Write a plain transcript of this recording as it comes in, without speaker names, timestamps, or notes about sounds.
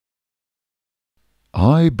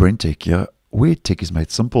Hi, BrenTech here, where tech is made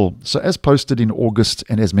simple. So as posted in August,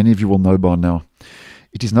 and as many of you will know by now,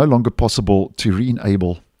 it is no longer possible to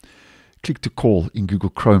re-enable click-to-call in Google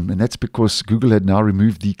Chrome, and that's because Google had now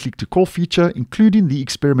removed the click-to-call feature, including the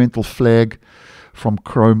experimental flag from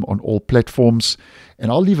Chrome on all platforms. And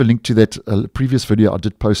I'll leave a link to that previous video I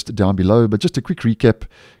did post down below. But just a quick recap,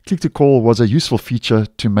 click-to-call was a useful feature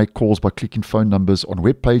to make calls by clicking phone numbers on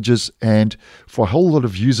web pages, and for a whole lot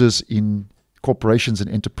of users in corporations and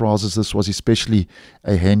enterprises, this was especially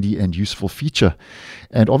a handy and useful feature.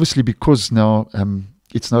 And obviously, because now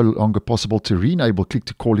it's no longer possible to re-enable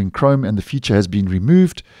click-to-call in Chrome and the feature has been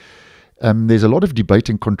removed, there's a lot of debate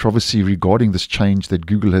and controversy regarding this change that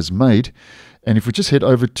Google has made. And if we just head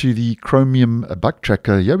over to the Chromium bug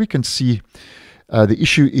tracker, here we can see the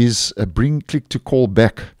issue is bring click-to-call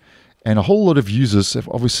back. And a whole lot of users have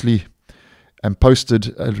obviously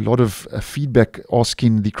posted a lot of feedback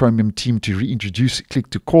asking the Chromium team to reintroduce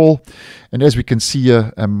click-to-call. And as we can see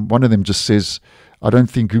here, one of them just says, I don't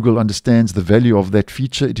think Google understands the value of that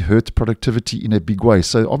feature. It hurts productivity in a big way.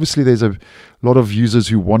 So obviously there's a lot of users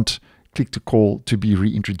who want click-to-call to be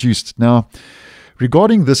reintroduced. Now,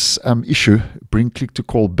 regarding this issue, bring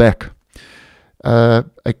click-to-call back, a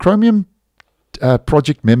Chromium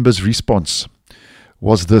project member's response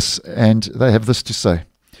was this, and they have this to say.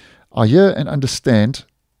 I hear and understand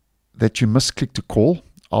that you must click to call.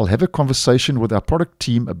 I'll have a conversation with our product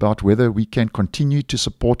team about whether we can continue to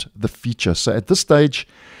support the feature. So at this stage,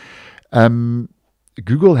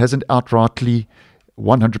 Google hasn't outrightly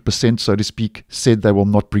 100%, so to speak, said they will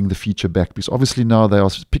not bring the feature back, because obviously now they are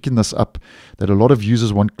picking this up that a lot of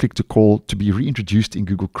users want click to call to be reintroduced in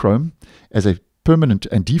Google Chrome as a permanent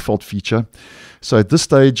and default feature. So at this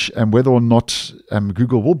stage, whether or not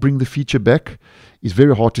Google will bring the feature back is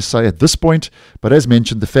very hard to say at this point. But as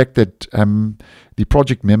mentioned, the fact that the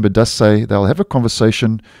project member does say they'll have a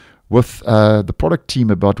conversation with the product team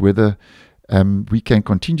about whether we can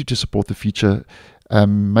continue to support the feature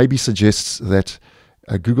maybe suggests that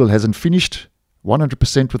Google hasn't finished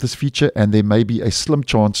 100% with this feature, and there may be a slim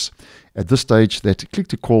chance at this stage that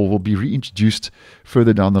click-to-call will be reintroduced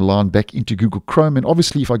further down the line back into Google Chrome. And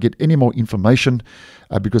obviously, if I get any more information,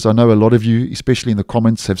 because I know a lot of you, especially in the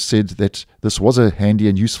comments, have said that this was a handy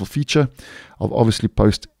and useful feature, I'll obviously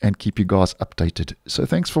post and keep you guys updated. So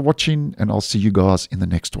thanks for watching, and I'll see you guys in the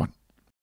next one.